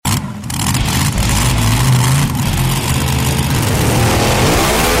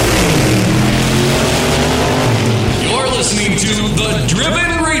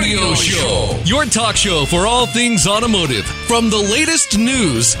your talk show for all things automotive. From the latest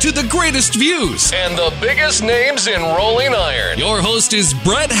news to the greatest views and the biggest names in rolling iron. Your host is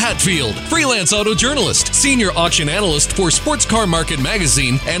Brett Hatfield, freelance auto journalist, senior auction analyst for Sports Car Market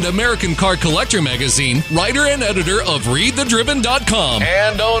Magazine and American Car Collector Magazine, writer and editor of ReadTheDriven.com,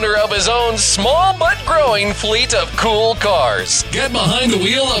 and owner of his own small but growing fleet of cool cars. Get behind the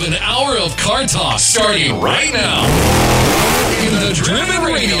wheel of an hour of car talk starting right now in the Driven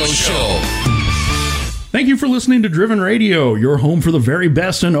Radio Show. Thank you for listening to Driven Radio, your home for the very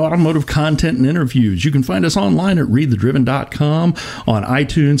best in automotive content and interviews. You can find us online at ReadTheDriven.com, on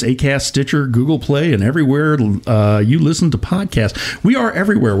iTunes, Acast, Stitcher, Google Play, and everywhere you listen to podcasts. We are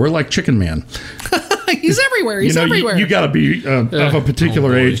everywhere. We're like Chicken Man. He's everywhere. He's everywhere. You got to be of a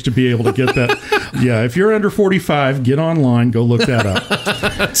particular age to be able to get that. Yeah, if you're under 45, get online. Go look that up.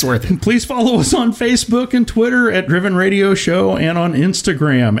 It's worth it. Please follow us on Facebook and Twitter at Driven Radio Show and on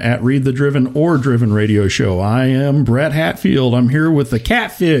Instagram at Read the Driven or Driven Radio Show. I am Brett Hatfield. I'm here with the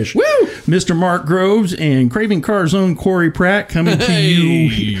Catfish, Woo! Mr. Mark Groves, and Craving Car's own Corey Pratt, coming to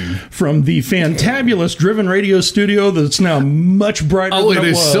you from the fantabulous Driven Radio studio that's now much brighter than it was. Oh, it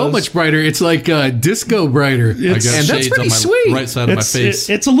is so much brighter. It's like disco brighter. And that's pretty sweet. Right side of my face.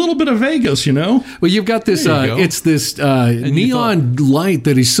 It's a little bit of Vegas, you know? Well, you've got this, it's this neon light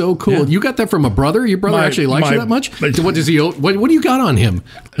that is so cool. Yeah. You got that from a brother? Your brother actually likes you that much? What does he? What do you got on him?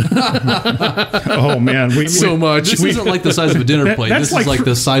 Oh, man. So much. This isn't like the size of a dinner plate. That's This is like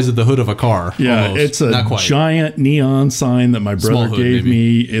the size of the hood of a car. Yeah, almost. it's a Not quite. giant neon sign that my brother hood, gave maybe.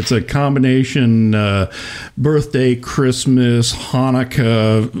 me. It's a combination birthday, Christmas,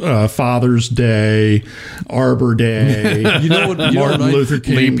 Hanukkah, Father's Day, Arbor Day, You know what? Martin Luther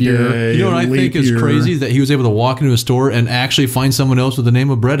King leap year. Day. You know what I think is crazy? That he was able to walk into a store and actually find someone else with the name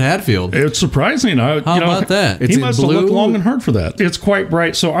of Brett Hatfield. It's surprising. How about that? He It's in must have blue. looked long and hard for that. It's quite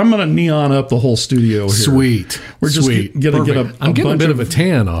bright, so I'm going to neon up the whole studio here. Sweet. We're just Sweet. going to get I'm getting a bunch bit of a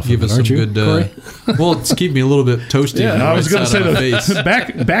tan off Give of us it, some aren't you, good. Corey? Well, it's keeping me a little bit toasty. Yeah, on the I was right going to side say of my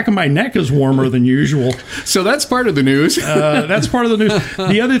face. the back of my neck is warmer than usual. So that's part of the news. That's part of the news.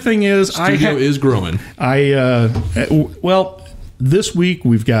 The other thing is, Studio is growing. This week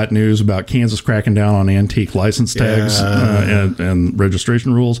we've got news about Kansas cracking down on antique license tags and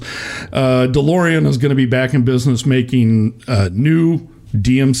registration rules. DeLorean is going to be back in business making new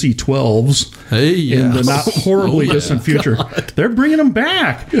DMC 12s in the not horribly distant future. They're bringing them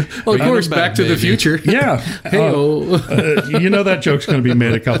back. Well, of course, back, Back to the baby. Future. Yeah. You know that joke's going to be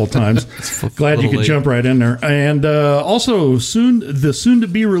made a couple times. Glad you could late. jump right in there. And also, the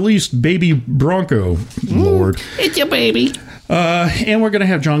soon-to-be released Baby Bronco. Lord. It's your baby. And we're going to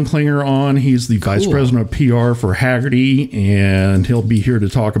have John Klinger on. He's the vice president of PR for Hagerty, and he'll be here to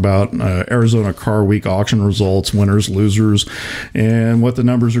talk about Arizona Car Week auction results, winners, losers, and what the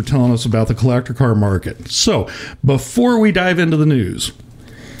numbers are telling us about the collector car market. So, before we dive into the news,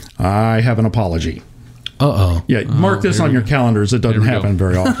 I have an apology. Uh-oh. Yeah, mark this on your calendars. It doesn't happen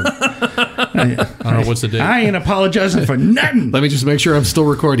very often. I don't know what's the date. I ain't apologizing for nothing. Let me just make sure I'm still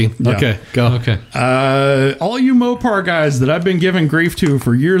recording. Yeah. Okay, go. Okay. All you Mopar guys that I've been giving grief to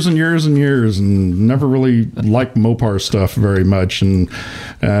for years and years and years, and never really liked Mopar stuff very much, and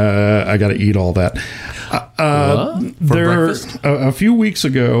I got to eat all that. A few weeks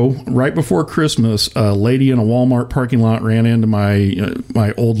ago, right before Christmas, a lady in a Walmart parking lot ran into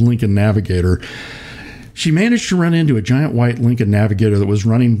my old Lincoln Navigator. She managed to run into a giant white Lincoln Navigator that was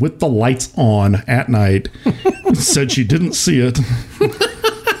running with the lights on at night. Said she didn't see it.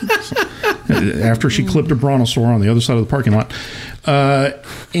 After she clipped a brontosaur on the other side of the parking lot.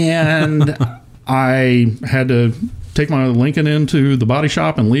 And I had to take my Lincoln into the body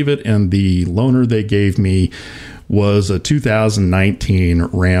shop and leave it, and the loaner they gave me was a 2019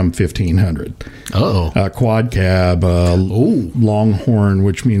 Ram 1500. Uh-oh. Quad cab, Longhorn,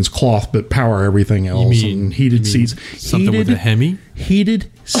 which means cloth but power everything else, and heated seats. Something with a Hemi?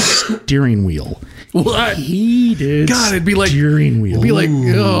 Heated steering wheel. What? Heated God, it'd be like steering wheel. It'd be like,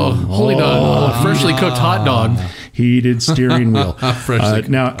 holy dog, freshly cooked hot dog. Heated steering wheel.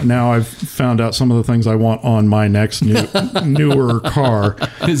 Now I've found out some of the things I want on my next newer car.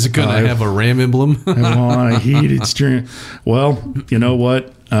 Is it going to have a Ram emblem? I want a heated steering. Well, you know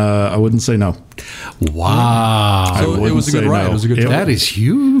what? I wouldn't say no. Wow. So it was a good ride. It was a good That is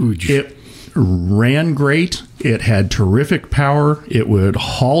huge. It ran great. It had terrific power. It would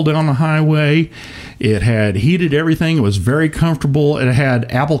haul down the highway. It had heated everything. It was very comfortable. It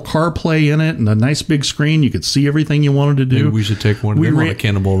had Apple CarPlay in it and a nice big screen. You could see everything you wanted to do. Maybe we should take one of them on a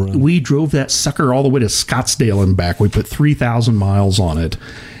Cannonball Run. We drove that sucker all the way to Scottsdale and back. We put 3,000 miles on it.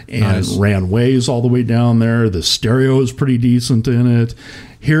 and ran waves all the way down there. The stereo is pretty decent in it.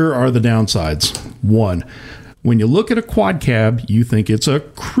 Here are the downsides. 1, when you look at a quad cab, you think it's a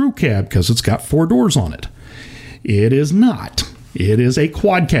crew cab because it's got 4 doors on it. It is not. It is a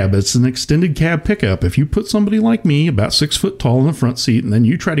quad cab. It's an extended cab pickup. If you put somebody like me, about 6 foot tall, in the front seat, and then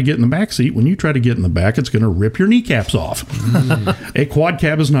you try to get in the back seat, when you try to get in the back, it's going to rip your kneecaps off. A quad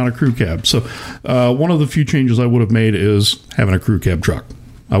cab is not a crew cab. So one of the few changes I would have made is having a crew cab truck.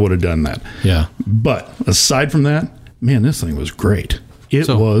 I would have done that. Yeah. But aside from that, man, this thing was great. It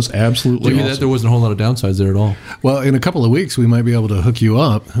was absolutely awesome. There wasn't a whole lot of downsides there at all. Well, in a couple of weeks, we might be able to hook you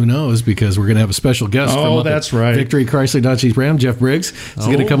up. Who knows? Because we're going to have a special guest from that's right. Victory Chrysler Dodge Jeep Ram, Jeff Briggs. He's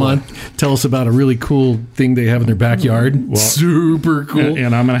going to come on, tell us about a really cool thing they have in their backyard. Well, super cool.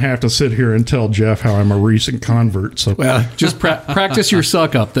 And I'm going to have to sit here and tell Jeff how I'm a recent convert. So, well, just practice your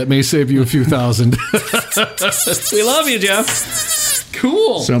suck up. That may save you a few thousand. We love you, Jeff.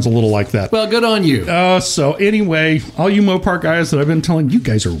 Cool. Sounds a little like that. Well, good on you. So anyway, all you Mopar guys that I've been telling, you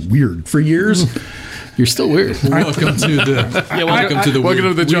guys are weird for years. You're still weird. Welcome to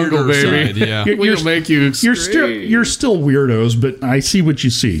the jungle, baby. Side, yeah. We'll make you. You're still weirdos, but I see what you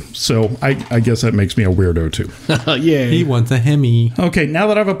see. So I guess that makes me a weirdo too. Yeah. He wants a Hemi. Okay, now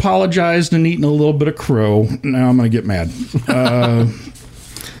that I've apologized and eaten a little bit of crow, now I'm going to get mad.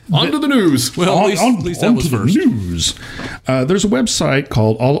 On to the news. Well, at least that was first. News. There's a website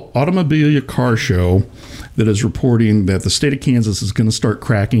called Automobilia Car Show that is reporting that the state of Kansas is going to start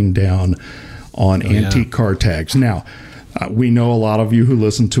cracking down on antique car tags. Now, we know a lot of you who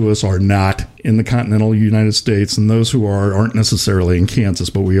listen to us are not in the continental United States, and those who aren't necessarily in Kansas,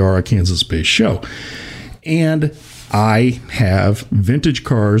 but we are a Kansas-based show. And I have vintage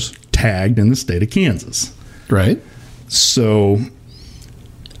cars tagged in the state of Kansas. Right. So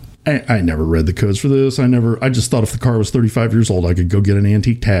I never read the codes for this. I just thought if the car was 35 years old, I could go get an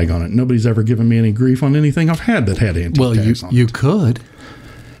antique tag on it. Nobody's ever given me any grief on anything I've had that had antique tags on it. Well, you could.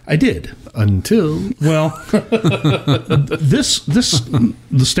 I did. Until. Well, the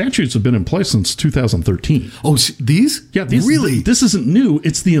statutes have been in place since 2013. Oh, these? Yeah, really? This isn't new.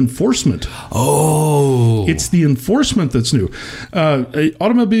 It's the enforcement. Oh. It's the enforcement that's new.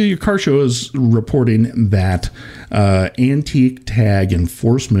 Automobilia Car Show is reporting that antique tag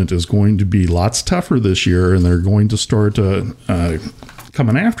enforcement is going to be lots tougher this year, and they're going to start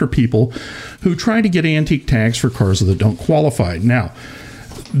coming after people who try to get antique tags for cars that don't qualify. Now,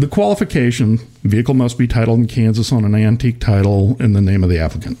 the qualification, vehicle must be titled in Kansas on an antique title in the name of the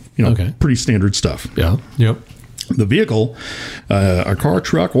applicant. Pretty standard stuff. Yeah. Yep. The vehicle, a car,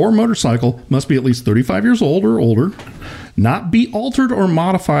 truck, or motorcycle, must be at least 35 years old or older, not be altered or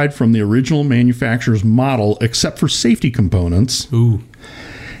modified from the original manufacturer's model except for safety components. Ooh.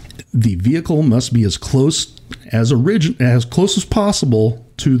 The vehicle must be as close as possible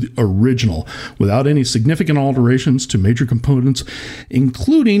to the original, without any significant alterations to major components,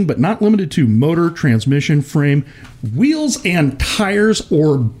 including but not limited to motor, transmission, frame, wheels and tires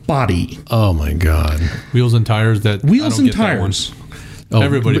or body. Oh my God! Wheels and tires. Wheels and tires. Oh,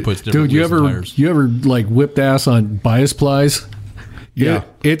 everybody puts different wheels and tires. You ever like whipped ass on bias plies? Yeah.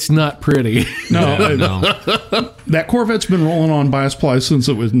 It's not pretty. No. That Corvette's been rolling on bias ply since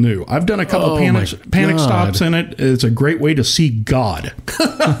it was new. I've done a couple panic stops in it. It's a great way to see God.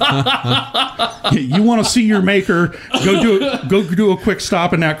 You want to see your maker, go do a quick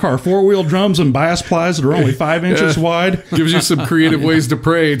stop in that car. 4-wheel drums and bias plies that are only 5 inches wide. Gives you some creative ways to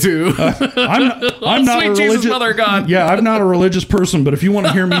pray too. I'm not a religious, Jesus, Mother God. Yeah, I'm not a religious person, but if you want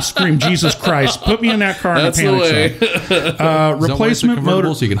to hear me scream Jesus Christ, put me in that car in a panic stop. Replacement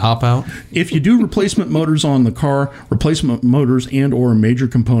motor, so you can hop out. If you do replacement motors on the car, replacement motors and or major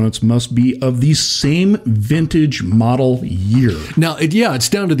components must be of the same vintage model year. Now, it's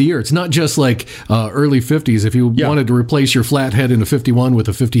down to the year. It's not just like early 50s. If you wanted to replace your flathead in a 51 with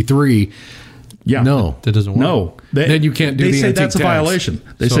a 53, no, that doesn't work. No, then you can't do the antique tags. That's a violation.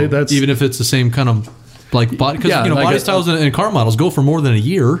 They say that's even if it's the same kind of like body, because body styles and car models go for more than a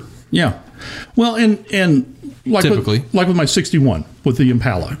year. Yeah, well, and like typically, like with my 61 with the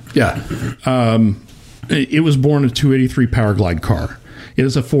Impala. Yeah. It was born a 283 Powerglide car. It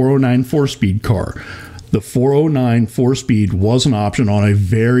is a 409 4-speed car. The 409 4-speed was an option on a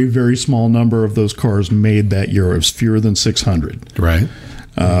very, very small number of those cars made that year. It was fewer than 600. Right.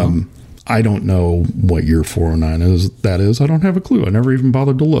 I don't know what year 409 is. I don't have a clue. I never even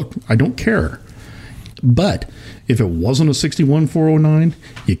bothered to look. I don't care. But if it wasn't a 61 409,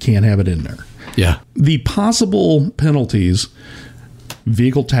 you can't have it in there. Yeah. The possible penalties: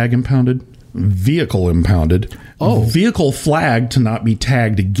 vehicle tag impounded, vehicle impounded, vehicle flagged to not be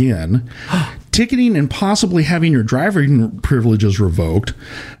tagged again, ticketing and possibly having your driving privileges revoked,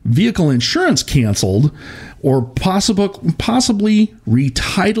 vehicle insurance canceled, or possibly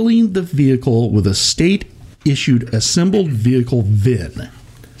retitling the vehicle with a state-issued assembled vehicle VIN.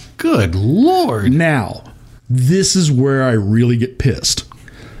 Good Lord. Now, this is where I really get pissed.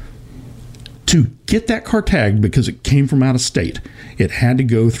 To get that car tagged, because it came from out of state, it had to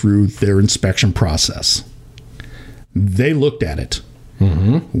go through their inspection process. They looked at it.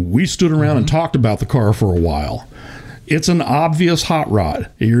 Mm-hmm. We stood around and talked about the car for a while. It's an obvious hot rod.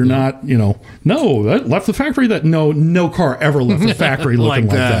 You're not, no, that left the factory. No car ever left the factory looking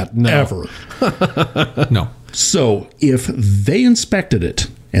like that. No. Ever. No. So if they inspected it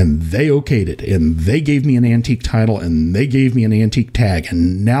and they okayed it and they gave me an antique title and they gave me an antique tag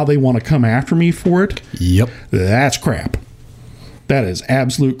and now they want to come after me for it, yep, that's crap. That is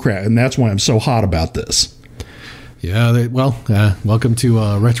absolute crap. And that's why I'm so hot about this. Yeah, welcome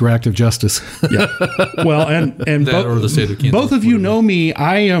to retroactive justice. Yeah. Well, and or the state of Kansas, both of you know me.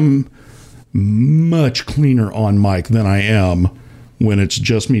 I am much cleaner on mic than I am when it's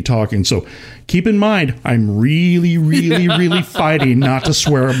just me talking. So keep in mind, I'm really, really, really fighting not to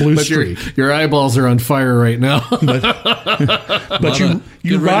swear a blue streak. Your eyeballs are on fire right now. But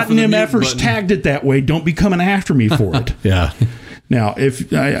you rotten MFers tagged it that way. Don't be coming after me for it. Yeah. Now,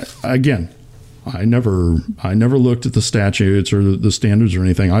 I never looked at the statutes or the standards or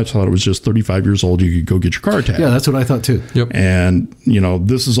anything. I thought it was just 35 years old. You could go get your car tagged. Yeah, that's what I thought too. Yep. And,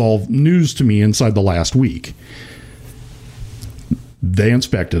 this is all news to me inside the last week. They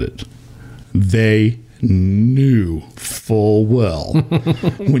inspected it. They knew full well.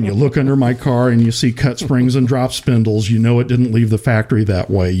 When you look under my car and you see cut springs and drop spindles, you know it didn't leave the factory that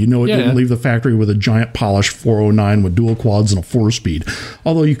way. You know it didn't leave the factory with a giant polished 409 with dual quads and a 4-speed.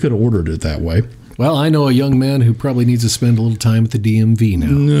 Although you could have ordered it that way. Well, I know a young man who probably needs to spend a little time at the DMV now.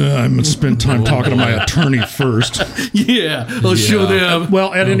 I'm going to spend time talking to my attorney first. Yeah, I'll show them.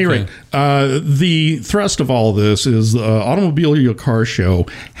 Well, at any rate, the thrust of all this is the Automobile Car Show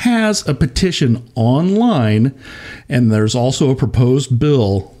has a petition online, and there's also a proposed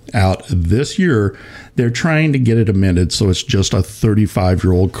bill out this year. They're trying to get it amended so it's just a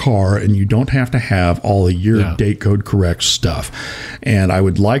 35-year-old car and you don't have to have all the year date code correct stuff. And I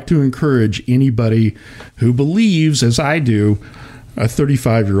would like to encourage anybody who believes, as I do, a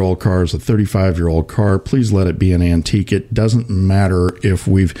 35-year-old car is a 35-year-old car. Please let it be an antique. It doesn't matter if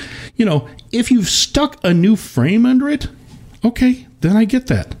if you've stuck a new frame under it, okay, then I get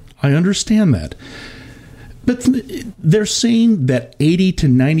that. I understand that. But they're saying that 80 to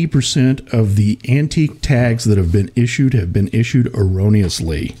 90% of the antique tags that have been issued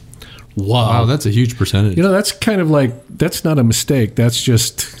erroneously. Wow, that's a huge percentage. That's kind of like, that's not a mistake. That's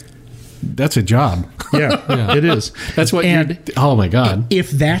a job. Yeah, it is. That's what oh my God.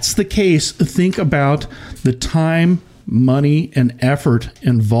 If that's the case, think about the time, money, and effort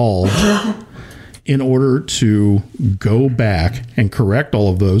involved in order to go back and correct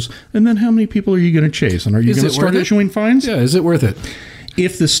all of those. And then how many people are you going to chase? And are you going to start issuing fines? Yeah, is it worth it?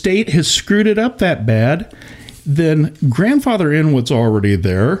 If the state has screwed it up that bad, then grandfather in what's already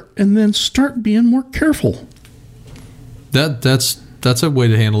there and then start being more careful. That's a way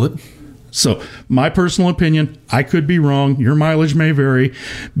to handle it. So, my personal opinion, I could be wrong. Your mileage may vary,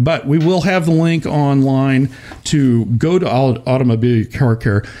 but we will have the link online to go to Automobile Car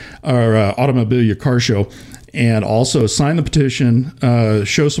Care or Automobile Car Show and also sign the petition,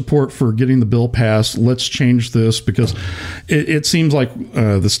 show support for getting the bill passed. Let's change this because it seems like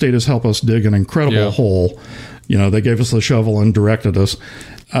the state has helped us dig an incredible hole. They gave us the shovel and directed us.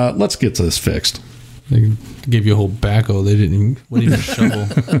 Let's get this fixed. They gave you a whole backhoe. They wouldn't even shovel.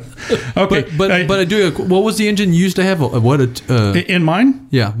 Okay, but I do. What was the engine you used to have? In mine?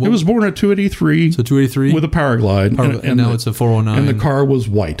 Yeah, it was born at 283. So 283 with a Power Glide, and now it's a 409, and the car was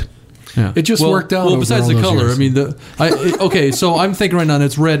white. Yeah. It just worked out. Well, besides the color, years. I mean, okay. So I'm thinking right now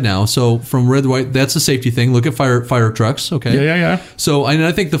it's red now. So from red to white, that's a safety thing. Look at fire trucks. Okay. Yeah. So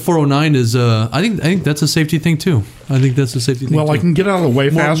I think the 409 is. I think that's a safety thing too. I think that's a safety thing. Well, too. I can get out of the way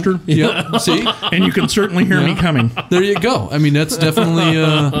faster. Yeah. See, and you can certainly hear me coming. There you go. I mean, that's definitely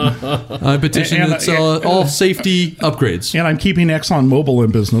a petition. It's all safety upgrades. And I'm keeping ExxonMobil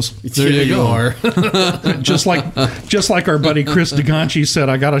in business. There you go. just like our buddy Chris DeGanchi said,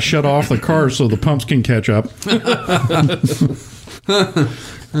 I got to shut off the car so the pumps can catch up.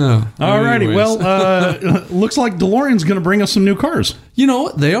 All righty. Well, looks like DeLorean's going to bring us some new cars.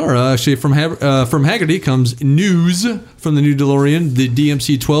 They are actually from Hagerty comes news from the new DeLorean, the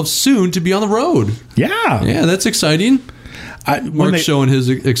DMC 12, soon to be on the road. Yeah, that's exciting. Mark's showing his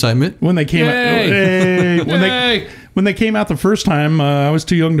excitement when they came out. when they came out the first time, I was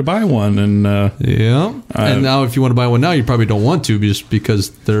too young to buy one, and and now if you want to buy one now, you probably don't want to just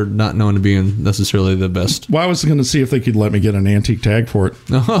because they're not known to be necessarily the best. Well, I was going to see if they could let me get an antique tag for it.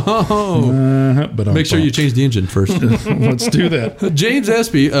 But make sure you change the engine first. Let's do that. James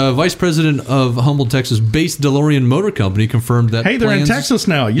Espy, Vice President of Humboldt, Texas-based DeLorean Motor Company, confirmed that they're in Texas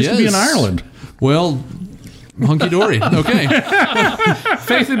now. It used to be in Ireland. Well, hunky dory. Okay.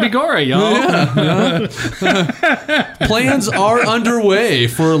 Faith in Bigora, y'all. Yeah. Plans are underway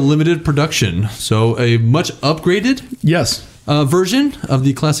for limited production. So a much upgraded version of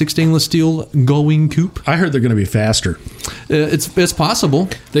the classic stainless steel Gullwing coupe. I heard they're going to be faster. It's possible.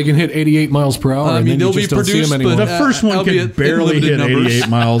 They can hit 88 miles per hour. I mean, they'll be produced, but the first one could barely hit 88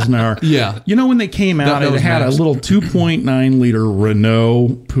 miles an hour. Yeah. You know, when they came out, it had a little 2.9 liter Renault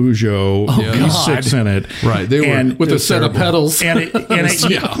Peugeot V6 in it. Right. They were with a set of pedals. And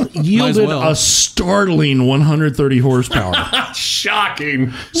it yielded a startling 130 horsepower.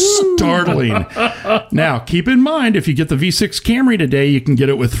 Shocking. Startling. Now, keep in mind, if you get the V6 Camry today, you can get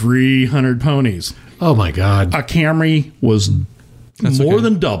it with 300 ponies. Oh, my God. A Camry was more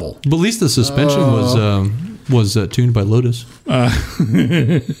than double. But at least the suspension was tuned by Lotus. Ish.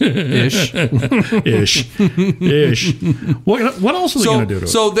 What else are they going to do to it?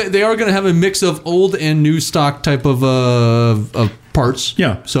 So they are going to have a mix of old and new stock type of parts.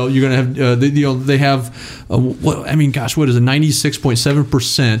 Yeah. So you're going to have, they have, what is it,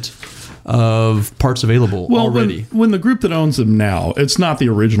 96.7% of parts available already. When the group that owns them now, it's not the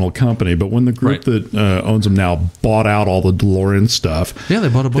original company, but when the group that owns them now bought out all the DeLorean stuff, they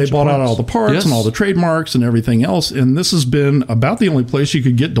bought a bunch. They bought out all the parts and all the trademarks and everything else, and this has been about the only place you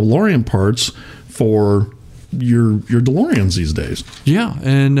could get DeLorean parts for your DeLoreans these days. Yeah,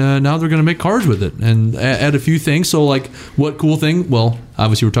 and now they're going to make cars with it and add a few things. So, like, what cool thing? Well,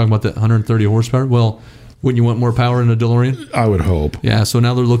 obviously we're talking about the 130 horsepower. Well, wouldn't you want more power in a DeLorean? I would hope. Yeah, so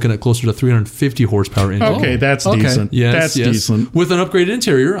now they're looking at closer to 350 horsepower engine. Okay, that's decent. Yes, that's decent. With an upgraded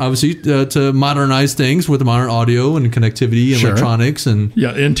interior, obviously, to modernize things with modern audio and connectivity and electronics and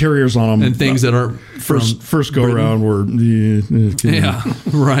interiors on them and things that are first go around were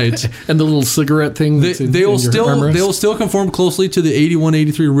right. And the little cigarette thing. They'll still conform closely to the 81,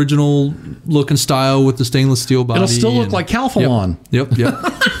 83 original look and style with the stainless steel body. It'll still look like Calphalon. Yep.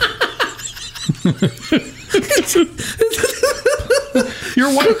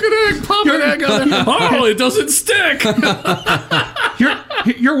 Your wife it doesn't stick.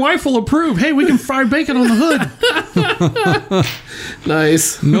 Your wife will approve. Hey, we can fry bacon on the hood.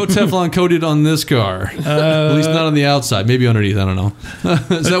 Nice. No Teflon coated on this car. At least not on the outside. Maybe underneath. I don't know.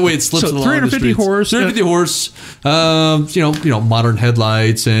 So that way it slips along 350 the horse. 350 horse. Modern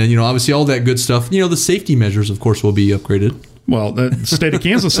headlights and obviously all that good stuff. The safety measures, of course, will be upgraded. Well, the state of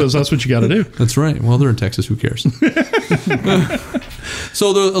Kansas says that's what you got to do. That's right. Well, they're in Texas. Who cares?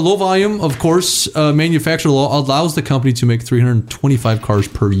 So the low volume, of course, manufacturer law allows the company to make 325 cars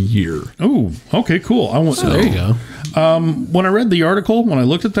per year. Oh, okay, cool. There you go. When I read the article, when I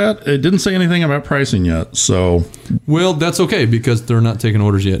looked at that, it didn't say anything about pricing yet. So, well, that's okay because they're not taking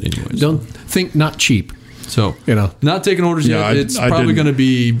orders yet, anyways. Don't think not cheap. So, not taking orders yet. It's probably going to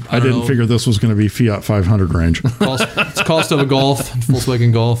be. I didn't figure this was going to be Fiat 500 range. It's cost of a Golf,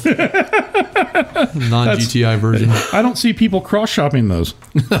 Volkswagen Golf, non-GTI version. I don't see people cross-shopping those.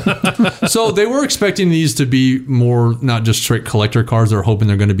 So they were expecting these to be more, not just straight collector cars. They're hoping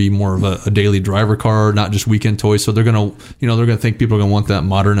they're going to be more of a daily driver car, not just weekend toys. So they're going to, they're going to think people are going to want that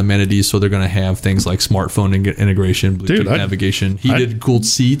modern amenities. So they're going to have things like smartphone integration, Bluetooth navigation, heated, cooled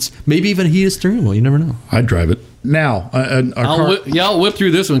seats, maybe even a heated steering wheel. You never know. I'd drive it. Now, I'll whip through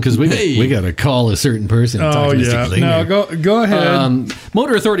this one because we got to call a certain person. Oh, yeah. No, go ahead.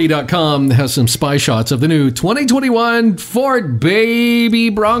 MotorAuthority.com has some spy shots of the new 2021 Ford Baby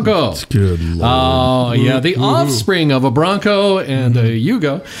Bronco. Good Lord. Oh, yeah. The offspring of a Bronco and a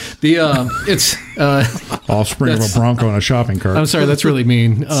Yugo. It's offspring of a Bronco and a shopping cart. I'm sorry, that's really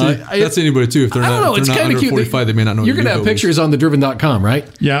mean. That's anybody, too. If they're not, it's under cute. 45, they may not know. You're going to have pictures on thedriven.com, right?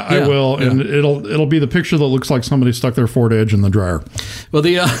 Yeah, I will. Yeah. And it'll be the picture that looks like somebody stuck their Ford Edge in the dryer. Well,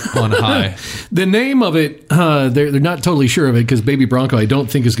 on high. The name of it, they're not totally sure of it because Baby Bronco, I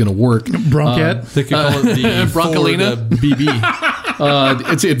don't think is going to work. Broncat? They could call it the Broncolina Ford,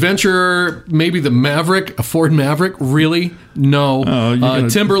 BB. It's Adventure, maybe the Maverick, a Ford Maverick. Really? No.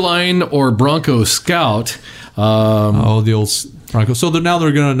 Timberline or Bronco Scout. The old Bronco. So now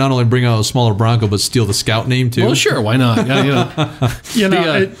they're going to not only bring out a smaller Bronco, but steal the Scout name too. Well, sure, why not?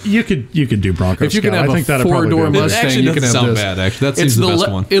 Yeah, you could do Bronco. If you Scout. can have I think a four-door Mustang, you can have sound this. bad. Actually, that seems the best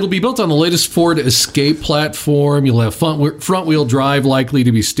one. It'll be built on the latest Ford Escape platform. You'll have front-wheel drive likely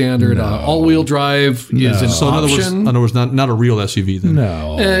to be standard. All-wheel drive is an option. In other words, not a real SUV. Then.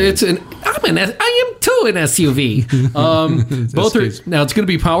 No, I am too an SUV. Both are now. It's going to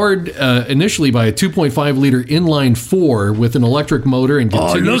be powered initially by a 2.5 liter inline 4 with an electric motor and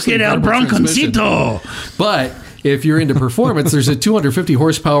continuously variable transmission. But if you're into performance, there's a 250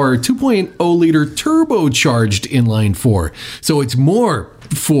 horsepower 2.0 liter turbocharged inline 4. So it's more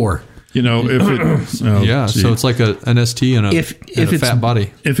 4. if it so it's like an ST and a fat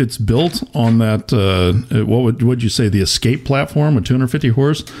body. If it's built on that, what would you say, the Escape platform with 250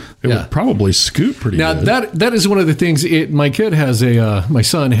 horse, it would probably scoot pretty good. Now that is one of the things. My kid has my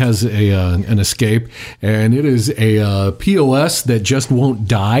son has an Escape, and it is a POS that just won't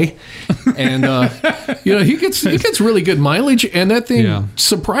die, and he gets really good mileage, and that thing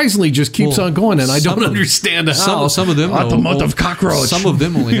surprisingly just keeps on going, and I don't understand how. Some of them, the month of cockroach. Some of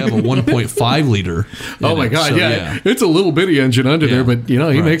them only have a 1.5 liter. Oh my God! So, it's a little bitty engine under there, but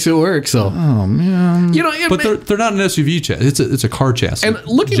he makes it work. So, oh man, but they're not an SUV chassis. It's a car chassis. And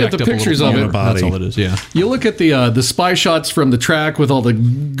looking at the pictures of it, that's all it is. Yeah, you look at the spy shots from the track with all the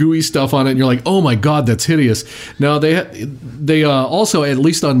gooey stuff on it, and you're like, oh my God, that's hideous. Now they also, at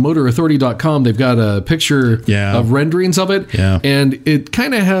least on MotorAuthority.com, they've got a picture of renderings of it, and it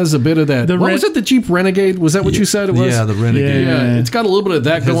kind of has a bit of that. What was it? The Jeep Renegade? Was that what you said it was? Yeah, the Renegade. Yeah, it's got a little bit of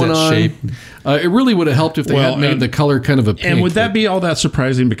that going on. Shape. It really would have helped if they had made the color kind of a pink. And would that be all that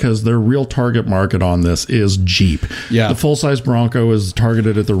surprising, because their real target market on this is Jeep. Yeah. The full-size Bronco is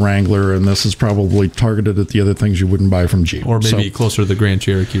targeted at the Wrangler, and this is probably targeted at the other things you wouldn't buy from Jeep. Or maybe closer to the Grand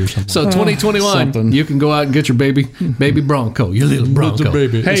Cherokee or something. So 2021, you can go out and get your baby Bronco, your little Bronco. It's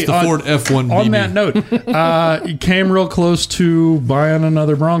baby. Hey, it's the Ford F1 on that note, came real close to buying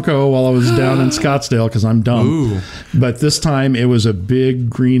another Bronco while I was down in Scottsdale, because I'm dumb. Ooh. But this time it was a big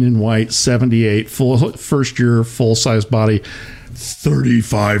green and white 78 first year full size body,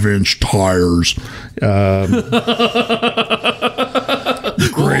 35-inch tires.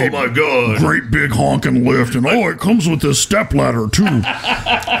 Great, oh my God! Great big honking lift, and it comes with this step ladder too.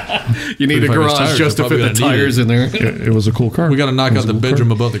 You need a garage just to fit the tires in there. It was a cool car. We got to knock out the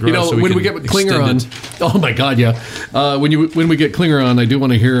bedroom above the garage. So when we get Klinger on, oh my God, yeah. When we get Klinger on, I do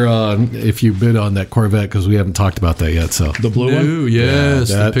want to hear if you bid on that Corvette, because we haven't talked about that yet. So the blue one, yes,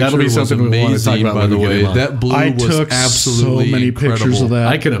 that'll be something we want to talk about. By the way, that blue was absolutely so many incredible. Pictures of that.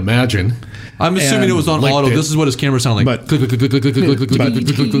 I can imagine. I'm assuming it was on auto. This is what his camera sounded like. But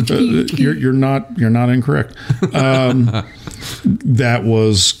you're not incorrect. That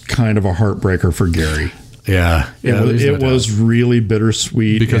was kind of a heartbreaker for Gary. Yeah, it was really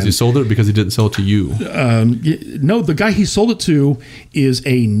bittersweet. Because he sold it, or because he didn't sell it to you? No, the guy he sold it to is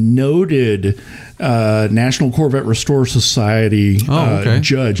a noted National Corvette Restore Society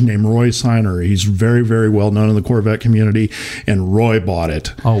judge named Roy Siner. He's very, very well known in the Corvette community, and Roy bought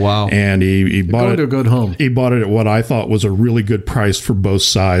it. Oh, wow. And he bought it to a good home. He bought it at what I thought was a really good price for both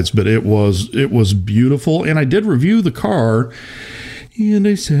sides, but it was beautiful. And I did review the car. And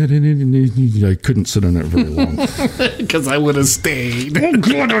I said, I couldn't sit in it very long. Because I would have stayed. Oh,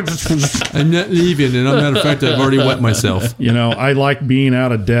 God. I'm not leaving, and as a matter of fact, I've already wet myself. I like being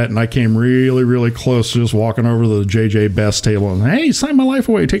out of debt, and I came really, really close to just walking over to the JJ Best table and, hey, sign my life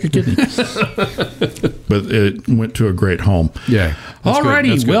away, take a kidney. But it went to a great home. Yeah. All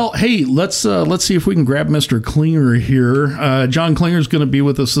righty. Well, hey, let's see if we can grab Mr. Klinger here. John Klinger is going to be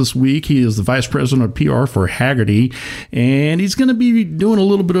with us this week. He is the Vice President of PR for Hagerty, and he's going to be doing a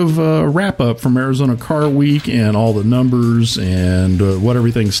little bit of a wrap-up from Arizona Car Week and all the numbers and what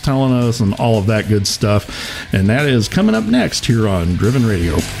everything's telling us and all of that good stuff. And that is coming up next here on Driven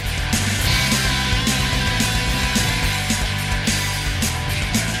Radio.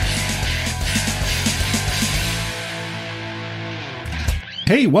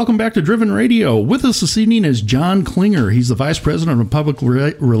 Hey, welcome back to Driven Radio. With us this evening is John Klinger. He's the Vice President of Public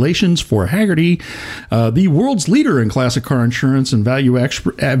Relations for Hagerty, the world's leader in classic car insurance and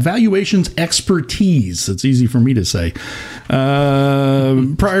valuations expertise. It's easy for me to say.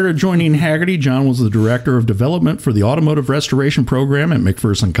 Prior to joining Hagerty, John was the Director of Development for the Automotive Restoration Program at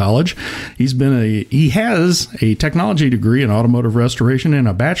McPherson College. He has a technology degree in automotive restoration and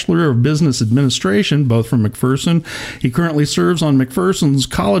a Bachelor of Business Administration, both from McPherson. He currently serves on McPherson's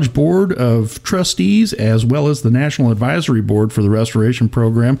Auction's College Board of Trustees, as well as the National Advisory Board for the Restoration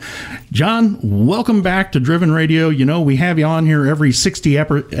Program. John, welcome back to Driven Radio. You know, we have you on here every 60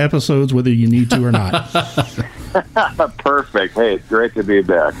 episodes, whether you need to or not. Perfect. Hey, it's great to be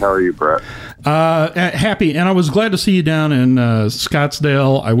back. How are you, Brett? Happy, and I was glad to see you down in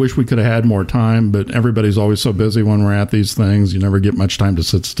Scottsdale. I wish we could have had more time, but everybody's always so busy when we're at these things. You never get much time to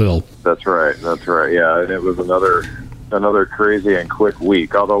sit still. That's right. Yeah, and it was another crazy and quick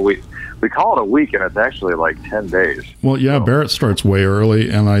week. Although we call it a week, and it's actually like 10 days. Well, yeah, so. Barrett starts way early,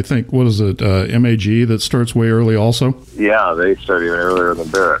 and I think, what is it, MAG that starts way early also? Yeah, they start even earlier than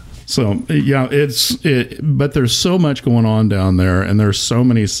Barrett. So, yeah, but there's so much going on down there, and there's so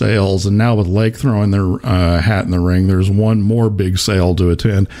many sales, and now with Lake throwing their hat in the ring, there's one more big sale to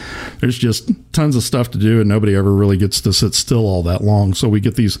attend. There's just tons of stuff to do, and nobody ever really gets to sit still all that long. So we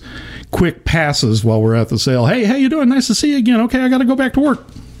get these quick passes while we're at the sale. Hey, how you doing? Nice to see you again. Okay, I got to go back to work.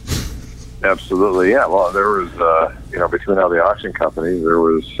 Absolutely, yeah. Well, there was, between all the auction companies, there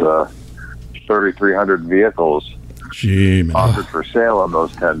was 3,300 vehicles offered for sale on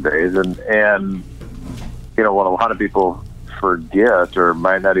those 10 days. And what a lot of people forget or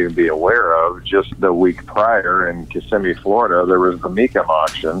might not even be aware of, just the week prior in Kissimmee, Florida, there was the Mecum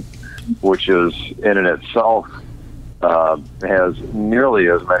auction, which is in and itself has nearly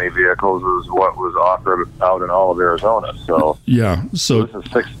as many vehicles as what was offered out in all of Arizona. So yeah, so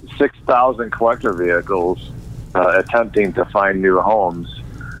this is 6,000 collector vehicles attempting to find new homes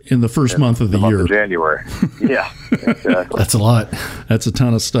in the first month of the year, of January. Yeah, exactly. That's a lot. That's a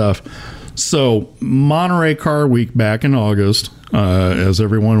ton of stuff. So Monterey Car Week back in August, as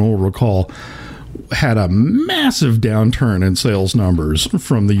everyone will recall, had a massive downturn in sales numbers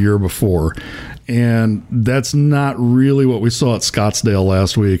from the year before. And that's not really what we saw at Scottsdale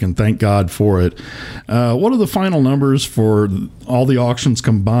last week, and thank God for it. What are the final numbers for all the auctions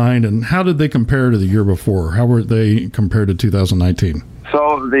combined, and how did they compare to the year before? How were they compared to 2019?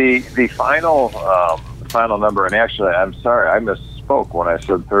 So the final number, and actually, I'm sorry, I misspoke when I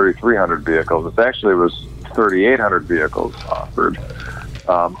said 3,300 vehicles. It actually was 3,800 vehicles offered,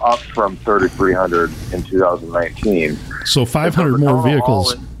 up from 3,300 in 2019. So 500 more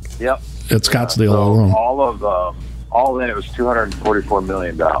vehicles. Yep. At Scottsdale alone. All in, it was $244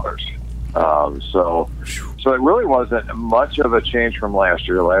 million. So it really wasn't much of a change from last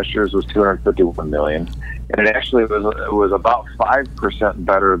year. Last year's was $251 million, and it actually was about 5%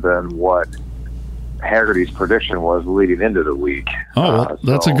 better than what Hagerty's prediction was leading into the week. Oh, well,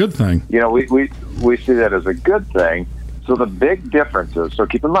 that's a good thing. We see that as a good thing. So the big difference is, so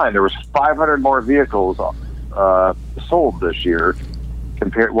keep in mind, there was 500 more vehicles sold this year.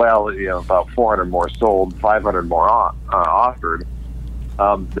 About 400 more sold, 500 more offered.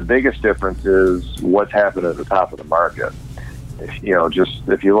 The biggest difference is what's happened at the top of the market. If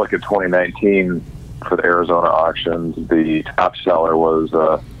you look at 2019 for the Arizona auctions, the top seller was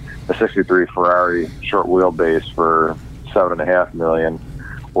a 63 Ferrari short wheelbase for $7.5 million,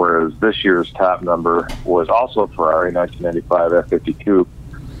 whereas this year's top number was also a Ferrari 1995 F50 Coupe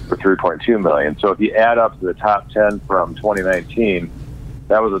for $3.2 million. So if you add up the top 10 from 2019,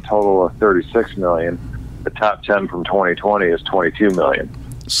 that was a total of $36 million. The top 10 from 2020 is $22 million.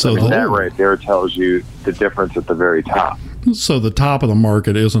 So that right there tells you the difference at the very top. So the top of the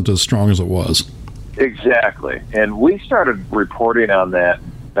market isn't as strong as it was. Exactly. And we started reporting on that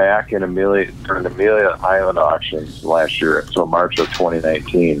back during the Amelia Island auctions last year, so March of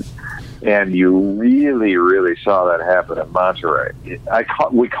 2019. And you really, really saw that happen in Monterey.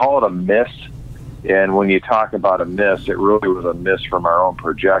 We call it a miss. And when you talk about a miss, it really was a miss from our own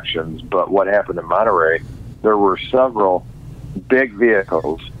projections. But what happened in Monterey, there were several big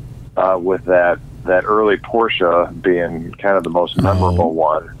vehicles with that early Porsche being kind of the most memorable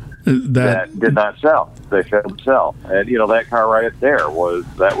one that did not sell. They failed to sell. And, that car right there was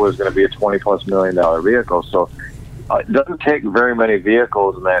going to be a $20+ million vehicle. So it doesn't take very many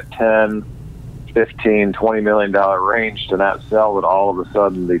vehicles in that $10, $15, $20 million range to not sell, that all of a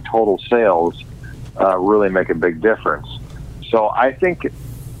sudden the total sales really make a big difference. So I think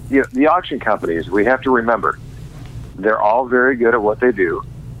the auction companies, we have to remember, they're all very good at what they do.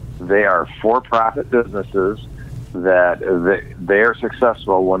 They are for-profit businesses that they are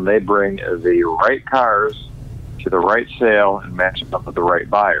successful when they bring the right cars to the right sale and match them up with the right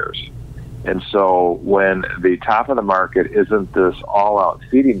buyers. And so when the top of the market isn't this all-out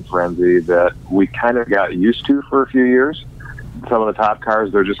feeding frenzy that we kind of got used to for a few years, some of the top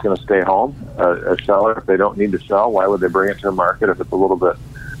cars, they're just going to stay home. A seller, if they don't need to sell, why would they bring it to a market if it's a little bit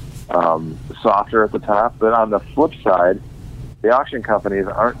softer at the top? But on the flip side, the auction companies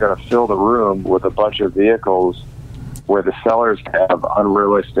aren't going to fill the room with a bunch of vehicles where the sellers have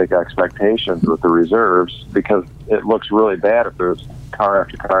unrealistic expectations with the reserves because it looks really bad if there's car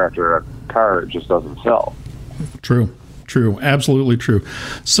after car after car, it just doesn't sell. True. Absolutely true.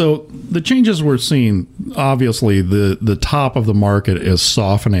 So the changes we're seeing, obviously the top of the market is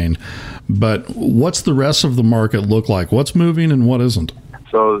softening, but what's the rest of the market look like? What's moving and what isn't?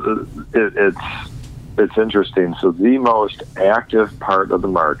 So it's interesting. So the most active part of the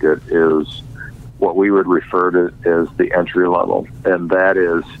market is what we would refer to as the entry level, and that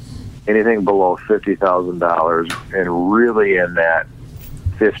is anything below $50,000 and really in that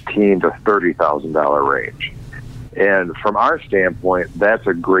 $15,000 to $30,000 range. And from our standpoint, that's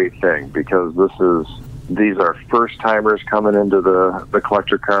a great thing because these are first timers coming into the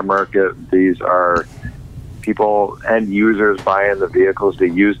collector car market. These are people, end users buying the vehicles to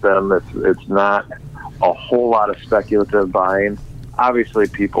use them. It's not a whole lot of speculative buying. Obviously,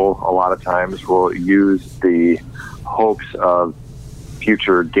 people a lot of times will use the hopes of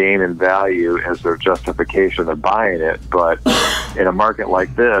future gain in value as their justification of buying it. But in a market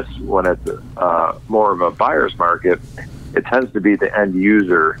like this, when it's more of a buyer's market, it tends to be the end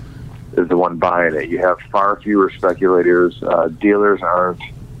user is the one buying it. You have far fewer speculators. Dealers aren't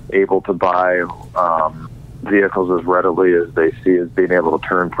able to buy vehicles as readily as they see as being able to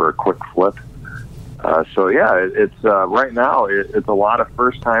turn for a quick flip. So yeah, it's right now it's a lot of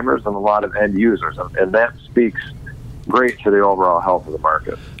first timers and a lot of end users, and that speaks great to the overall health of the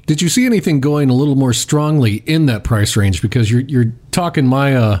market. Did you see anything going a little more strongly in that price range? Because you're talking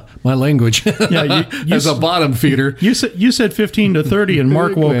my language. Yeah, you as a bottom feeder. You said 15 to 30, and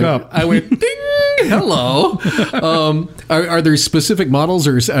Mark woke up. I went ding. Hello. Are there specific models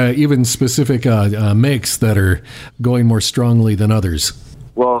or even specific makes that are going more strongly than others?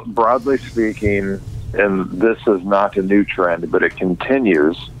 Well, broadly speaking, and this is not a new trend, but it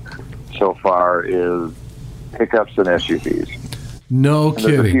continues so far, is pickups and SUVs. No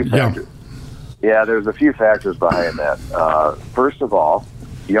kidding. Yeah, there's a few factors behind that. First of all,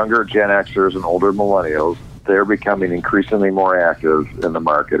 younger Gen Xers and older millennials, they're becoming increasingly more active in the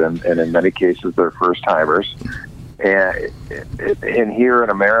market, and in many cases, they're first-timers. And here in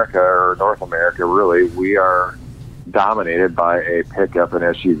America, or North America, really, we are dominated by a pickup and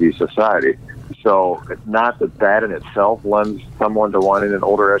SUV society. So not that in itself lends someone to wanting an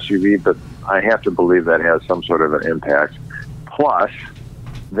older SUV, but I have to believe that has some sort of an impact. Plus,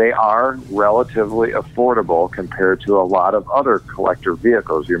 they are relatively affordable compared to a lot of other collector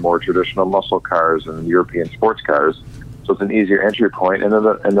vehicles, your more traditional muscle cars and European sports cars. So it's an easier entry point. And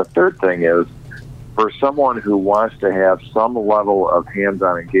then the third thing is, for someone who wants to have some level of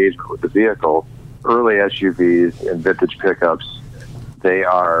hands-on engagement with the vehicle, early SUVs and vintage pickups, they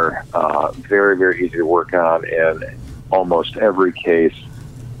are very, very easy to work on. In almost every case,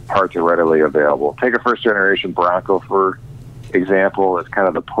 parts are readily available. Take a first-generation Bronco, for example. It's kind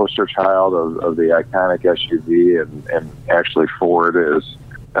of the poster child of the iconic SUV, and actually Ford is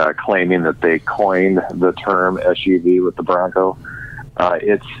claiming that they coined the term SUV with the Bronco.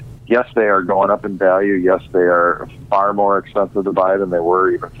 Yes, they are going up in value. Yes, they are far more expensive to buy than they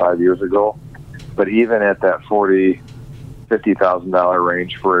were even 5 years ago. But even at that $40,000, $50,000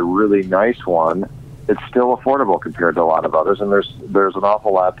 range for a really nice one, it's still affordable compared to a lot of others, and there's an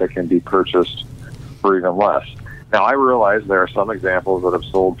awful lot that can be purchased for even less. Now, I realize there are some examples that have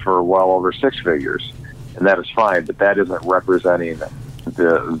sold for well over six figures, and that is fine, but that isn't representing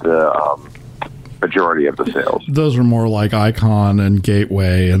the majority of the sales. Those are more like Icon and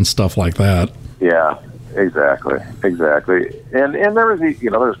Gateway and stuff like that. Yeah, exactly. And there was,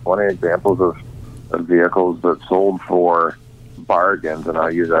 there's plenty of examples of vehicles that sold for bargains, and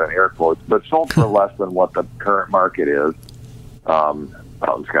I'll use that in air quotes, but sold for less than what the current market is out in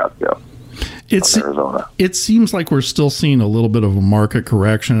Scottsdale, Arizona. It seems like we're still seeing a little bit of a market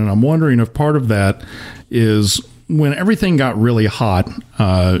correction, and I'm wondering if part of that is when everything got really hot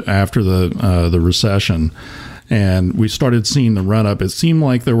after the recession, and we started seeing the run-up, it seemed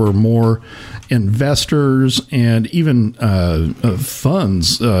like there were more investors and even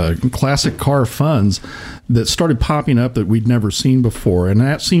funds, classic car funds, that started popping up that we'd never seen before. And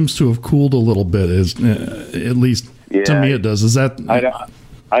that seems to have cooled a little bit, at least to me it does. Is that...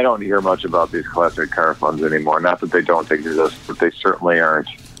 I don't hear much about these classic car funds anymore. Not that they don't exist, but they certainly aren't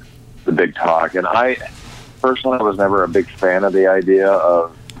the big talk. And I personally was never a big fan of the idea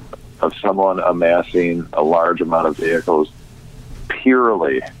of someone amassing a large amount of vehicles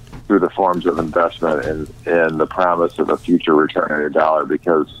purely through the forms of investment and the promise of a future return on your dollar.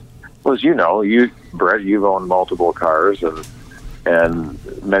 Because, well, as you know, Brett, you've owned multiple cars,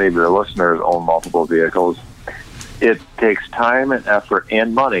 and many of your listeners own multiple vehicles. It takes time and effort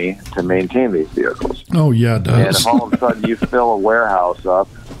and money to maintain these vehicles. Oh, yeah, it does. And all of a sudden you fill a warehouse up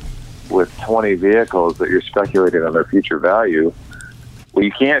with 20 vehicles that you're speculating on their future value. Well,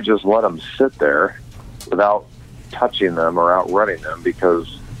 you can't just let them sit there without touching them or outrunning them,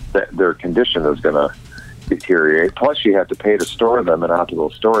 because their condition is going to deteriorate. Plus, you have to pay to store them in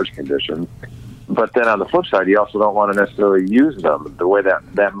optimal storage conditions. But then on the flip side, you also don't want to necessarily use them the way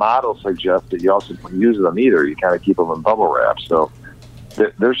that model suggests that you also don't use them either. You kind of keep them in bubble wrap. So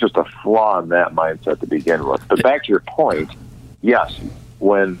there's just a flaw in that mindset to begin with. But back to your point, yes,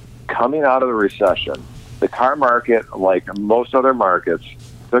 when coming out of the recession, the car market, like most other markets,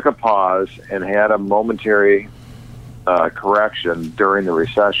 took a pause and had a momentary correction during the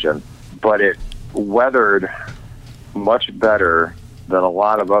recession, but it weathered much better than a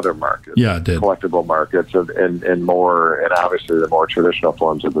lot of other markets. Yeah, it did. Collectible markets and obviously the more traditional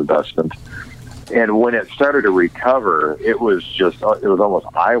forms of investment. And when it started to recover, it was almost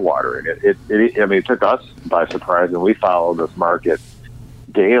eye-watering. It took us by surprise, and we followed this market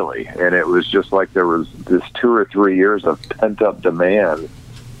daily. And it was just like there was this 2 or 3 years of pent-up demand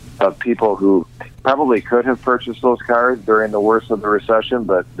of people who probably could have purchased those cars during the worst of the recession,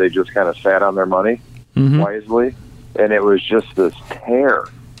 but they just kind of sat on their money wisely. And it was just this tear.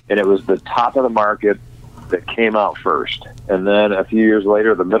 And it was the top of the market that came out first. And then a few years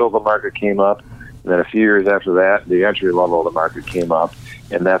later, the middle of the market came up. And then a few years after that, the entry level of the market came up.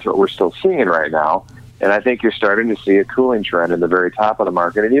 And that's what we're still seeing right now. And I think you're starting to see a cooling trend in the very top of the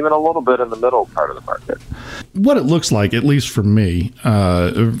market and even a little bit in the middle part of the market. What it looks like, at least for me,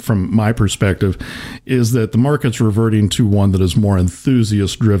 from my perspective, is that the market's reverting to one that is more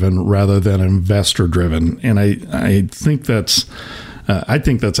enthusiast-driven rather than investor-driven. And I think that's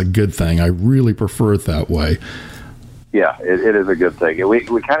a good thing. I really prefer it that way. Yeah, it is a good thing. And we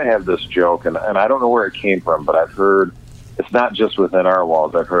kind of have this joke, and I don't know where it came from, but I've heard, it's not just within our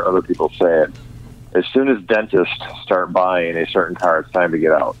walls, I've heard other people say it. As soon as dentists start buying a certain car, it's time to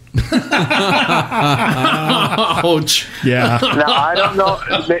get out. Ouch. Yeah. Now, I don't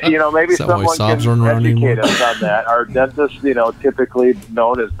know. Maybe someone can educate us on that. Are dentists, typically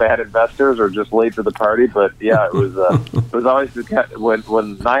known as bad investors or just late to the party? But yeah, it was always when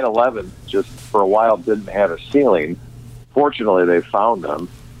 9/11 just for a while didn't have a ceiling. Fortunately, they found them.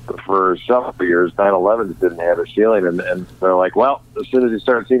 For several years, 9/11 didn't have a ceiling, and they're like, well, as soon as you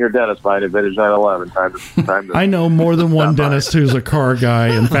start seeing your dentist buying a vintage 911, time to I know more than one dentist who's a car guy.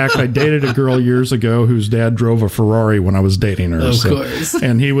 In fact, I dated a girl years ago whose dad drove a Ferrari when I was dating her. Of course.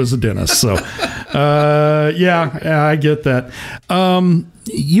 And he was a dentist. So, yeah, I get that.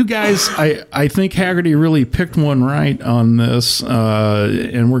 You guys, I think Hagerty really picked one right on this,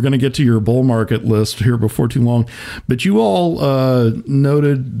 and we're going to get to your bull market list here before too long. But you all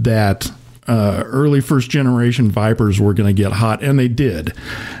noted that early first-generation Vipers were going to get hot, and they did.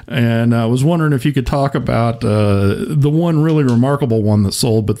 And I was wondering if you could talk about the one really remarkable one that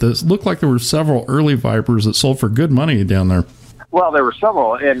sold, but this looked like there were several early Vipers that sold for good money down there. Well, there were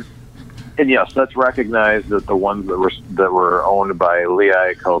several, and yes, let's recognize that the ones that were owned by Lee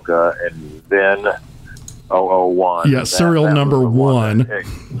Iacocca and then 001. Yeah, serial number one.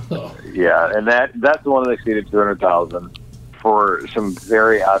 Yeah, and that's the one that exceeded 200,000 for some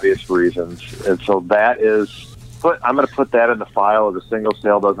very obvious reasons. And so that is, I'm going to put that in the file of a single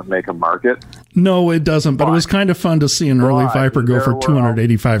sale doesn't make a market. No, it doesn't. But it was kind of fun to see an early Viper go for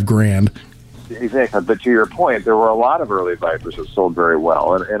 $285,000. Exactly, but to your point, there were a lot of early Vipers that sold very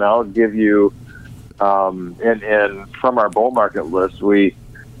well, and I'll give you, and from our bull market list, we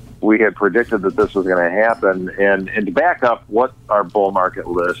had predicted that this was going to happen, and to back up what our bull market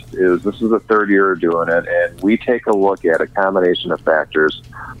list is, this is the third year of doing it, and we take a look at a combination of factors.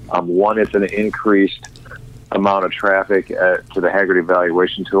 One, it's an increased amount of traffic to the Hagerty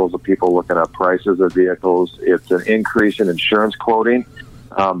valuation tools of people looking up prices of vehicles. It's an increase in insurance quoting.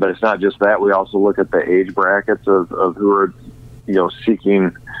 But it's not just that. We also look at the age brackets of who are,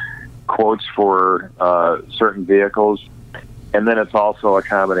 seeking quotes for certain vehicles. And then it's also a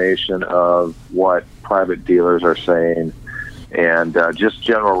combination of what private dealers are saying and just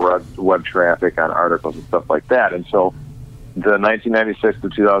general web traffic on articles and stuff like that. And so the 1996 to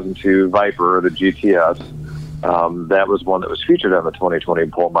 2002 Viper, or the GTS, that was one that was featured on the 2020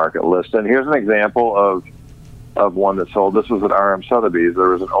 bull market list. And here's an example of one that sold. This was at RM Sotheby's. There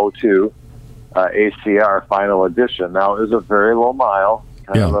was an 02 ACR final edition. Now, it was a very low mile,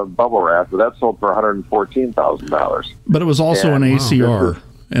 kind of a bubble wrap, but that sold for $114,000. But it was also an ACR,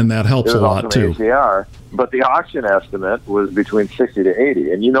 and that helps a lot, too. ACR, but the auction estimate was between 60 to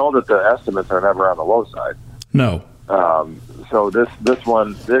 80, and you know that the estimates are never on the low side. No. So this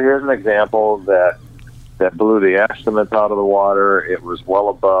one, here's an example that blew the estimates out of the water. It was well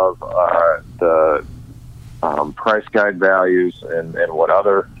above price guide values and what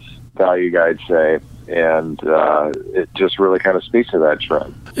other value guides say. And it just really kind of speaks to that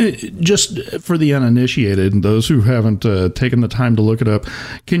trend. Just for the uninitiated and those who haven't taken the time to look it up,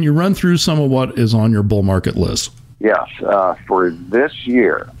 can you run through some of what is on your bull market list? Yes, for this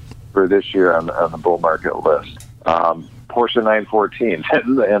year on the bull market list, Porsche 914,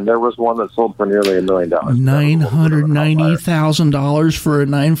 and there was one that sold for nearly $1 million. $990,000 for a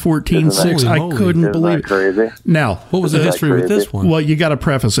 914.6. I couldn't believe it. Crazy. Now, what was the history with this one? Well, you got to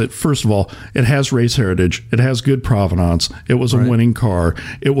preface it. First of all, it has race heritage. It has good provenance. It was a winning car.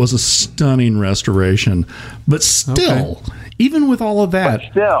 It was a stunning restoration. But still, even with all of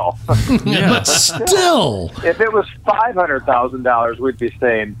that, but still, if it was $500,000, we'd be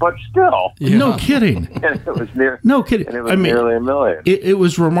saying, but still, no kidding. And it was no kidding. And it was nearly $1 million. It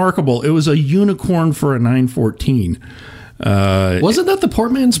was remarkable. It was a unicorn for a 914. Wasn't that the poor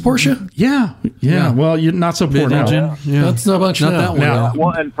man's Porsche? Yeah. Well, you're not so poor now. That's not much not now. that one.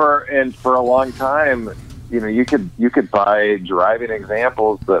 Well, and for a long time, you could buy driving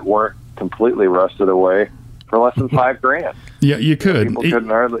examples that weren't completely rusted away for less than $5,000. Yeah, you could. People couldn't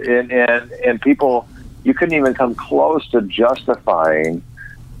hardly, and people, you couldn't even come close to justifying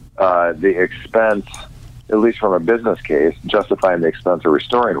the expense, at least from a business case, justifying the expense of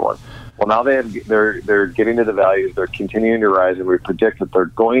restoring one. Well, now they're getting to the values. They're continuing to rise, and we predict that they're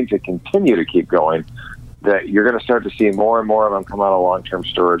going to continue to keep going. That you're going to start to see more and more of them come out of long-term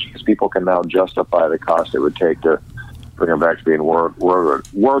storage because people can now justify the cost it would take to bring them back to being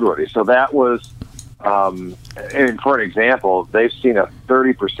roadworthy. So that was, and for an example, they've seen a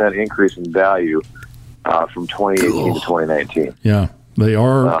 30% increase in value from 2018 to 2019. Yeah. They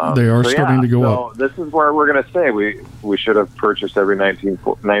are starting to go up. This is where we're going to say we should have purchased every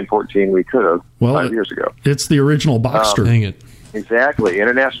 914 we could have 5 years ago. It's the original Boxster. Dang it. Exactly.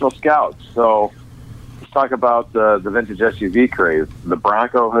 International Scouts. So let's talk about the vintage SUV craze. The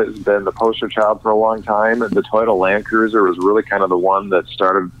Bronco has been the poster child for a long time. The Toyota Land Cruiser was really kind of the one that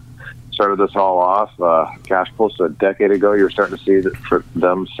started this all off. Close to a decade ago, you were starting to see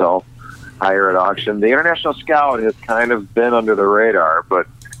them sell higher at auction. The International Scout has kind of been under the radar, but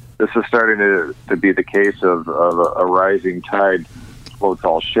this is starting to be the case of a rising tide floats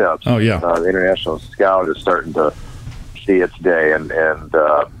all ships. Oh, yeah. The International Scout is starting to see its day, and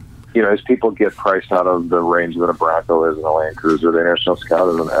as people get priced out of the range that a Bronco is and a Land Cruiser, the International Scout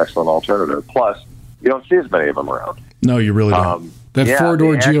is an excellent alternative. Plus, you don't see as many of them around. No, you really don't. That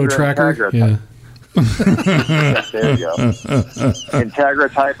four-door Geo Tracker? Yeah. There you go.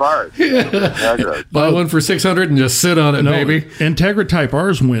 Integra Type R's. Integra. Buy one for $600 and just sit on it, baby. Integra Type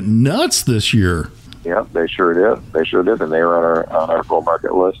R's went nuts this year. Yep, they sure did. And they were on our full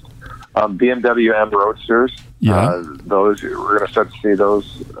market list. BMW M Roadsters. Those we're going to start to see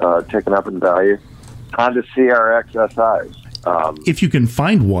those ticking up in value. Honda CRX SIs. If you can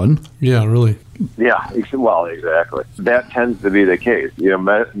find one. Yeah, really. Yeah, well, exactly. That tends to be the case.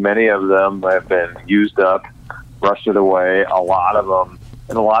 Many of them have been used up, rusted away. A lot of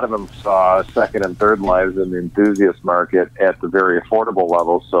them saw second and third lives in the enthusiast market at the very affordable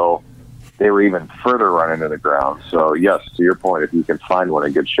level, so they were even further run into the ground. So, yes, to your point, if you can find one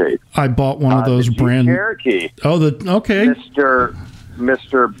in good shape. I bought one of those brand... Cherokee. Oh, okay.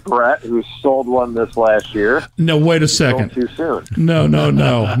 Mr. Brett, who sold one this last year. No, wait a second. Sold too soon. No,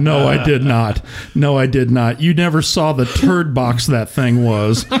 I did not. You never saw the turd box that thing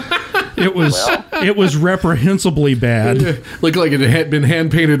was. It was reprehensibly bad. Looked like it had been hand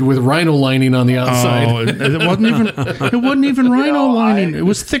painted with rhino lining on the outside. Oh, it wasn't even rhino lining. It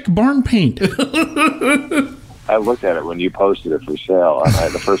was thick barn paint. I looked at it when you posted it for sale,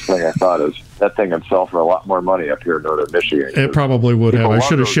 and the first thing I thought is that thing would sell for a lot more money up here in northern Michigan. It probably would have. I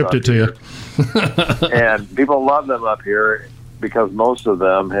should have shipped it to you. And people love them up here because most of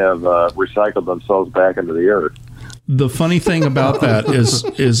them have recycled themselves back into the earth. The funny thing about that is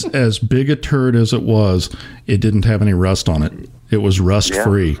as big a turd as it was, it didn't have any rust on it. It was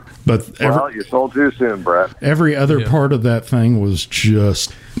rust-free. But you sold too soon, Brett. Every other part of that thing was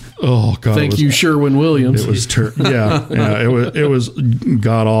just, oh, God. Thank you, Sherwin-Williams. It was, it was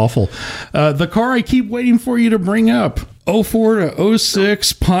god-awful. The car I keep waiting for you to bring up, 04 to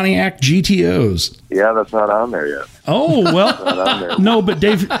 06 Pontiac GTOs. Yeah, that's not on there yet. Oh, well, no, but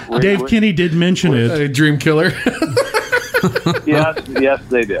Dave Kinney did mention it. Dream Killer. Yes,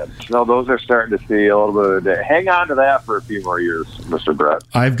 they did. No, those are starting to see a little bit of a day. Hang on to that for a few more years, Mr. Brett.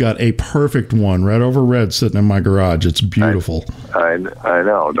 I've got a perfect one, red over red, sitting in my garage. It's beautiful. I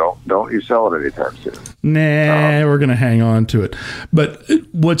know. Don't you sell it anytime soon. we're going to hang on to it. But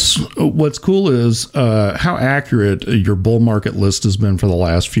what's cool is how accurate your bull market list has been for the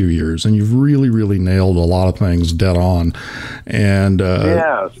last few years, and you've really, really nailed a lot of things dead on. And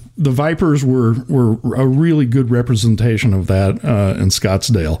the Vipers were a really good representation of that in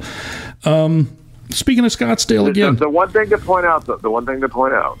Scottsdale. Speaking of Scottsdale again, the one thing to point out,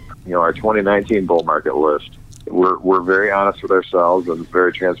 our 2019 bull market list, we're very honest with ourselves and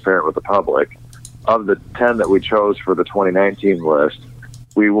very transparent with the public. Of the 10 that we chose for the 2019 list,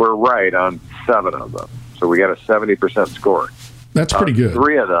 we were right on 7 of them. So we got a 70% score. That's pretty good.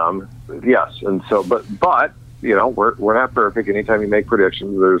 3 of them, yes. And so, but we're not perfect. Anytime you make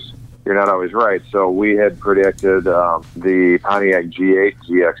predictions, you're not always right. So we had predicted the Pontiac G8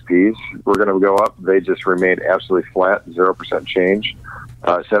 GXPs were going to go up. They just remained absolutely flat, 0% change.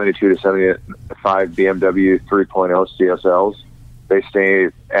 72 to 75 BMW 3.0 CSLs, they stay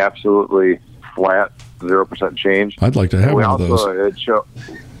absolutely flat, 0% change. I'd like to have one of those.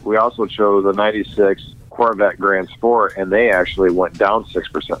 We also chose a 96 Corvette Grand Sport, and they actually went down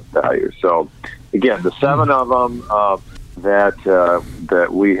 6% value. So, again, the 7 of them that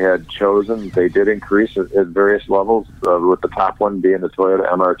we had chosen, they did increase at various levels, with the top one being the Toyota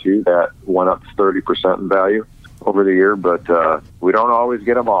MR2 that went up 30% in value over the year, but we don't always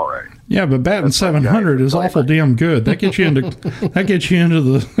get them all right. Yeah, but batting 700 is awful damn good. That gets you into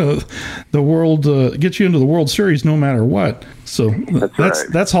the world, gets you into the World Series no matter what. So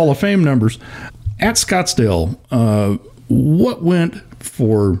that's Hall of Fame numbers. At Scottsdale, what went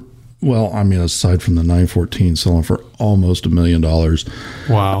for? Well, I mean, aside from the 914 selling for almost $1 million.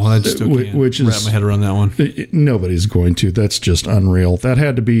 Wow, I just can't wrap my head around that one. Nobody's going to. That's just unreal. That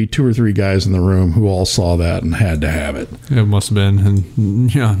had to be 2 or 3 guys in the room who all saw that and had to have it. It must have been,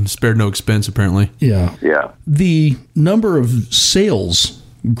 and spared no expense apparently. Yeah. The number of sales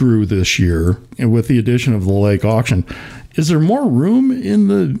grew this year, and with the addition of the Lake auction. Is there more room in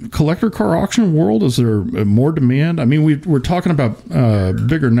the collector car auction world? Is there more demand? I mean, we're talking about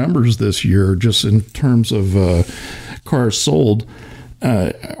bigger numbers this year, just in terms of cars sold.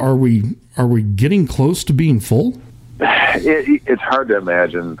 Are we getting close to being full? It's hard to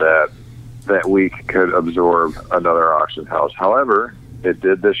imagine that we could absorb another auction house. However, it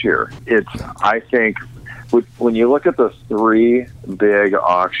did this year. I think when you look at the 3 big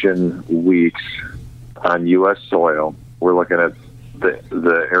auction weeks on U.S. soil, we're looking at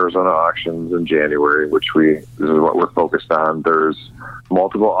the Arizona auctions in January, this is what we're focused on. There's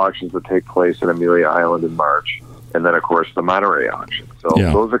multiple auctions that take place in Amelia Island in March, and then, of course, the Monterey auction. So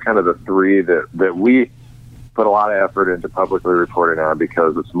those are kind of the 3 that we put a lot of effort into publicly reporting on,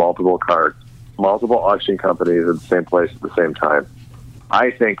 because it's multiple auction companies in the same place at the same time.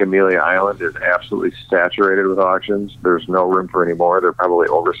 I think Amelia Island is absolutely saturated with auctions. There's no room for any more. They're probably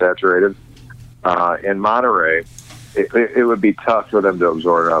oversaturated. In Monterey, it would be tough for them to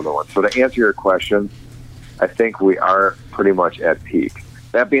absorb another one. So to answer your question, I think we are pretty much at peak.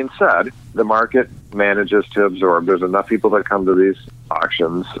 That being said, the market manages to absorb. There's enough people that come to these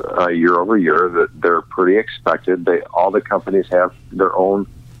auctions year over year that they're pretty expected. All the companies have their own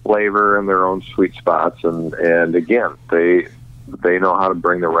flavor and their own sweet spots, and again, they know how to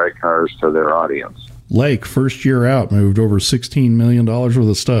bring the right cars to their audience. Lake, first year out, moved over $16 million worth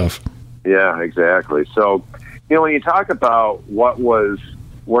of stuff. Yeah, exactly. So, when you talk about what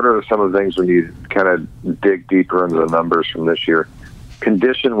are some of the things when you kind of dig deeper into the numbers from this year,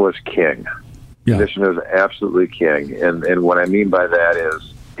 condition was king. Yeah. Condition is absolutely king. And what I mean by that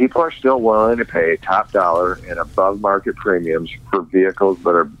is people are still willing to pay top dollar and above market premiums for vehicles that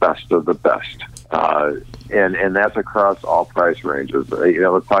are best of the best. And that's across all price ranges.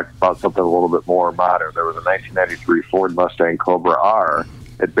 Let's talk about something a little bit more modern. There was a 1993 Ford Mustang Cobra R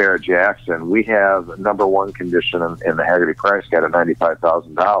at Barrett-Jackson. We have number 1 condition in the Hagerty price guide at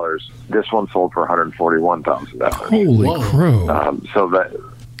 $95,000. This one sold for $141,000. Holy crow!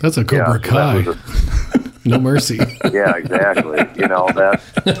 That's a Cobra Kai. No mercy. Yeah, exactly.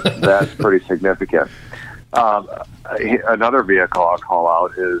 That's pretty significant. Another vehicle I'll call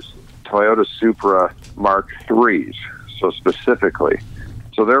out is Toyota Supra Mark IIIs. So specifically,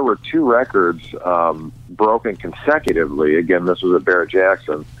 there were 2 records broken consecutively. Again, this was at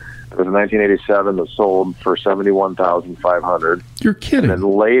Barrett-Jackson. There was a 1987 that sold for $71,500. You're kidding. And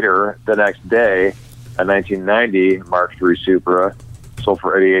then later, the next day, a 1990 Mark III Supra sold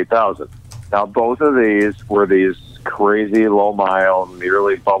for $88,000. Now, both of these were these crazy low-mile,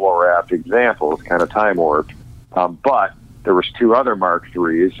 nearly bubble-wrapped examples, kind of time-warped. But there was 2 other Mark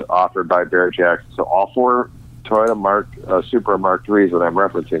IIIs offered by Barrett-Jackson. So all 4 Toyota Supra Mark IIIs that I'm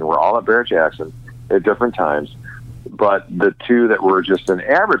referencing were all at Barrett-Jackson at different times. But the 2 that were just in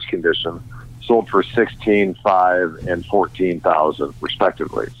average condition sold for $16,500 and $14,000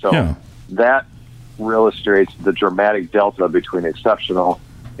 respectively. So that illustrates the dramatic delta between exceptional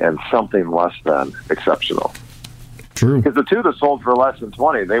and something less than exceptional. True. Because the two that sold for less than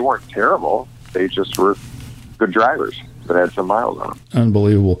 20, they weren't terrible. They just were good drivers that had some miles on them.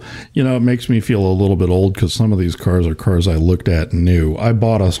 Unbelievable. You know, it makes me feel a little bit old because some of these cars are cars I looked at and knew. I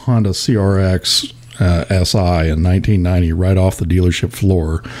bought a Honda CRX SI in 1990 right off the dealership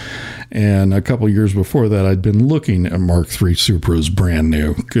floor. And a couple years before that, I'd been looking at Mark III Supras brand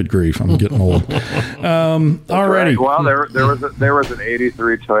new. Good grief, I'm getting old. Alrighty. Right. Well, there was an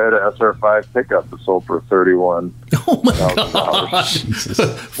 '83 Toyota SR5 pickup that sold for $31,000. Oh my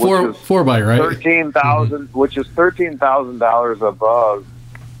God! Four by right. $13,000, which is $13,000 above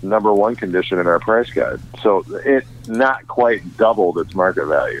number one condition in our price guide. So it not quite doubled its market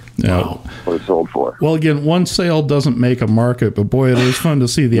value. Yeah. What it sold for. Well, again, one sale doesn't make a market, but boy, it is fun to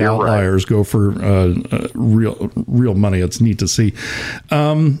see the outliers go for real money. It's neat to see.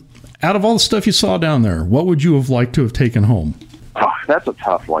 Out of all the stuff you saw down there, what would you have liked to have taken home? Oh, that's a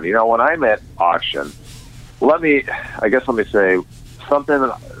tough one. You know, when I'm at auction, let me say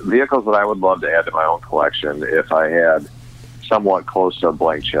something, vehicles that I would love to add to my own collection if I had somewhat close to a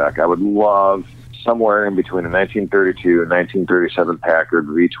blank check. I would love somewhere in between a 1932 and 1937 Packard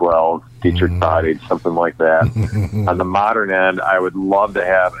V12, Dietrich bodied, something like that. On the modern end, I would love to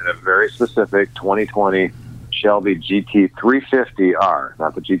have a very specific 2020 Shelby GT350R,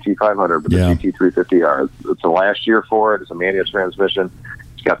 not the GT500, but the GT350R. It's the last year for it. It's a manual transmission.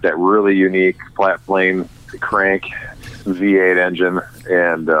 It's got that really unique flat plane crank V8 engine,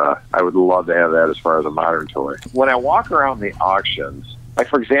 and I would love to have that as far as a modern toy. When I walk around the auctions, like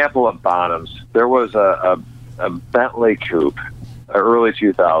for example at Bonham's, there was a Bentley coupe, early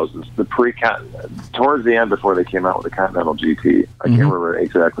 2000s, towards the end before they came out with the Continental GT. I can't remember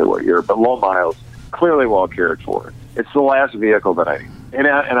exactly what year, but low miles, clearly well cared for. It's the last vehicle that and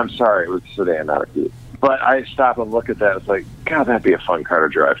I'm sorry, it was a sedan, not a coupe. But I stop and look at that, it's like, God, that'd be a fun car to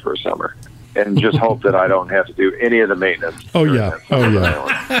drive for a summer. And just hope that I don't have to do any of the maintenance. Yeah.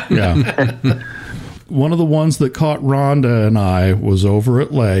 One of the ones that caught Rhonda and I was over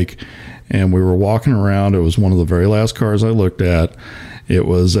at Lake, and we were walking around. It was one of the very last cars I looked at. It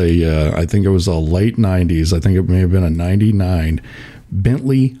was I think it was a late 90s. I think it may have been a 99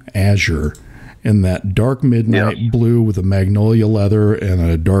 Bentley Azure in that dark midnight blue with a magnolia leather and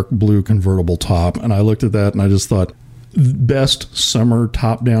a dark blue convertible top. And I looked at that and I just thought, best summer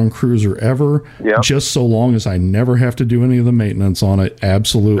top-down cruiser ever, just so long as I never have to do any of the maintenance on it.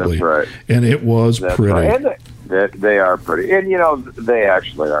 Absolutely. That's right. And it was pretty. Right. And they are pretty. And, you know, they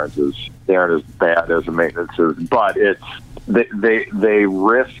actually aren't as bad as the maintenance is, but they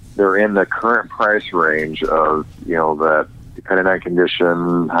risk, they're in the current price range of, you know, that depending on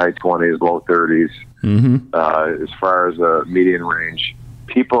condition, high 20s, low 30s, as far as a median range.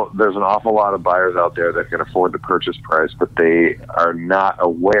 There's an awful lot of buyers out there that can afford the purchase price, but they are not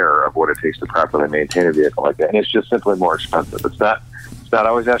aware of what it takes to properly maintain a vehicle like that. And it's just simply more expensive. It's not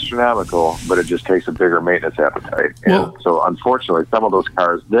always astronomical, but it just takes a bigger maintenance appetite. And so unfortunately, some of those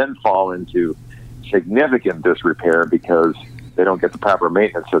cars then fall into significant disrepair because they don't get the proper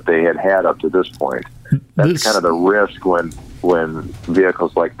maintenance that they had up to this point. That's kind of the risk when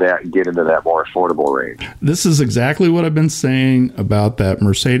vehicles like that get into that more affordable range. This is exactly what I've been saying about that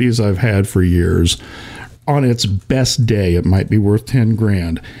Mercedes I've had for years. On its best day, it might be worth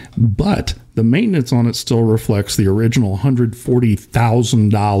 $10,000, but the maintenance on it still reflects the original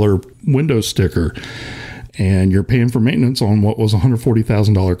 $140,000 window sticker. And you're paying for maintenance on what was a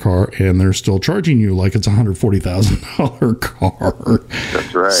 $140,000 car, and they're still charging you like it's a $140,000 car.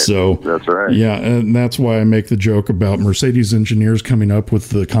 That's right. So that's right. Yeah, and that's why I make the joke about Mercedes engineers coming up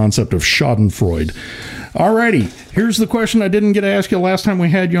with the concept of Schadenfreude. Alrighty, here's the question I didn't get to ask you last time we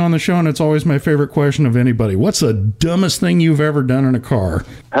had you on the show, and it's always my favorite question of anybody. What's the dumbest thing you've ever done in a car?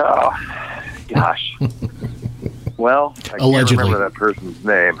 Oh, gosh. Well, I Allegedly. can't remember that person's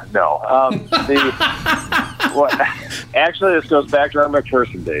name. No. Actually, this goes back to our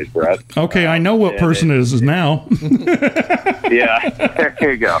McPherson days, Brett. Okay, I know what person it is now. Yeah,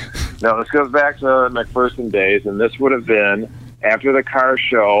 there you go. No, this goes back to McPherson days, and this would have been after the car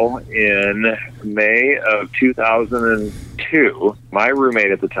show in May of 2002. My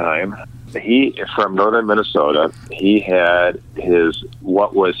roommate at the time, he from northern Minnesota, he had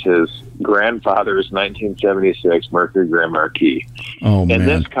what was his grandfather's 1976 Mercury Grand Marquis. Oh, man. And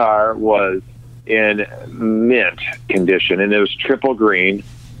this car was in mint condition, and it was triple green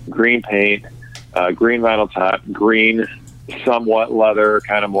paint, green vinyl top, green, somewhat leather,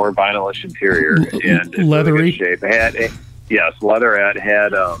 kind of more vinylish interior, and leathery shape. It had leatherette,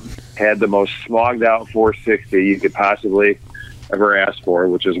 had had the most smogged out 460 you could possibly ever ask for,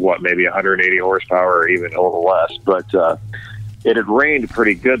 which is maybe 180 horsepower or even a little less. But it had rained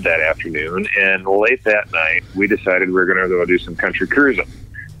pretty good that afternoon, and late that night, we decided we were going to go do some country cruising.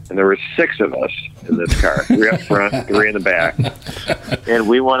 And there were 6 of us in this car, 3 up front, 3 in the back. And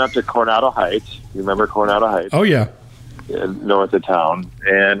we went up to Coronado Heights. You remember Coronado Heights? Oh, yeah. North of town.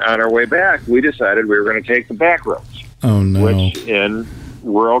 And on our way back, we decided we were going to take the back roads. Oh, no. Which in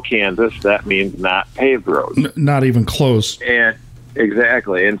rural Kansas, that means not paved roads. Not even close. And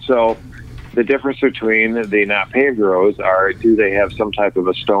exactly. And so the difference between the not paved roads are, do they have some type of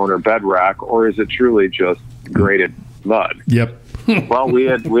a stone or bedrock, or is it truly just graded mud? Yep. Well, we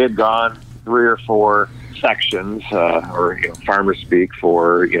had gone 3 or 4 sections, or farmer speak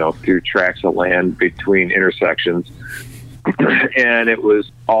for through tracts of land between intersections, and it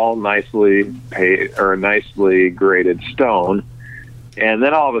was all nicely paved or nicely graded stone. And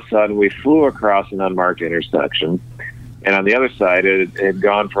then all of a sudden, we flew across an unmarked intersection, and on the other side, it had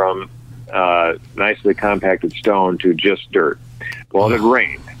gone from nicely compacted stone to just dirt. Well, it had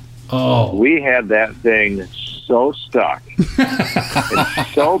rained. Oh, we had that thing so stuck and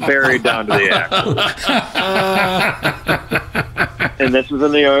so buried down to the axle. And this was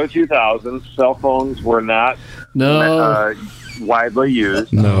in the early 2000s. Cell phones were not widely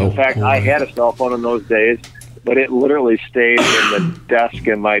used. No. In fact, I had a cell phone in those days, but it literally stayed in the desk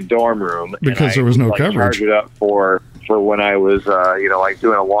in my dorm room because there was no coverage. Charge it up for when I was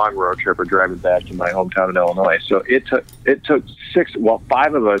doing a long road trip or driving back to my hometown in Illinois. So it took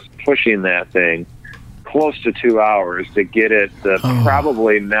 5 of us pushing that thing close to 2 hours to get it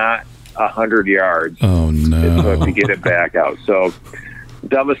probably not 100 yards. Oh, no. To get it back out. So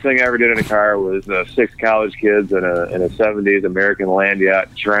dumbest thing I ever did in a car was 6 college kids in a 70s American land yacht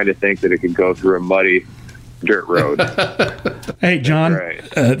trying to think that it could go through a muddy dirt road. Hey, John,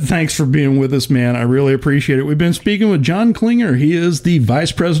 thanks for being with us, man. I really appreciate it. We've been speaking with John Klinger. He is the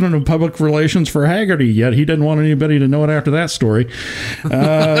Vice President of Public Relations for Hagerty, yet he didn't want anybody to know it after that story.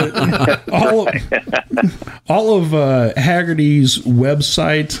 All of Hagerty's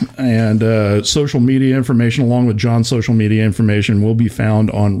website and social media information, along with John's social media information, will be found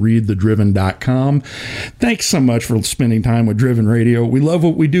on readthedriven.com. Thanks so much for spending time with Driven Radio. We love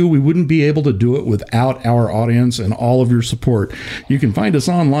what we do. We wouldn't be able to do it without our audience and all of your support. You can find us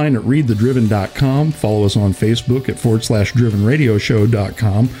online at readthedriven.com. Follow us on Facebook at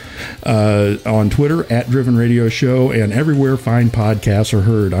 /drivenradioshow.com, on Twitter at Driven Radio Show, and everywhere fine podcasts are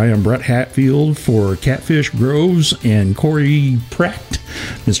heard. I am Brett Hatfield for Catfish Groves and Corey Pratt,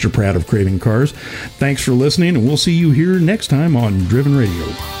 Mr. Pratt of Craving Cars. Thanks for listening, and we'll see you here next time on Driven Radio.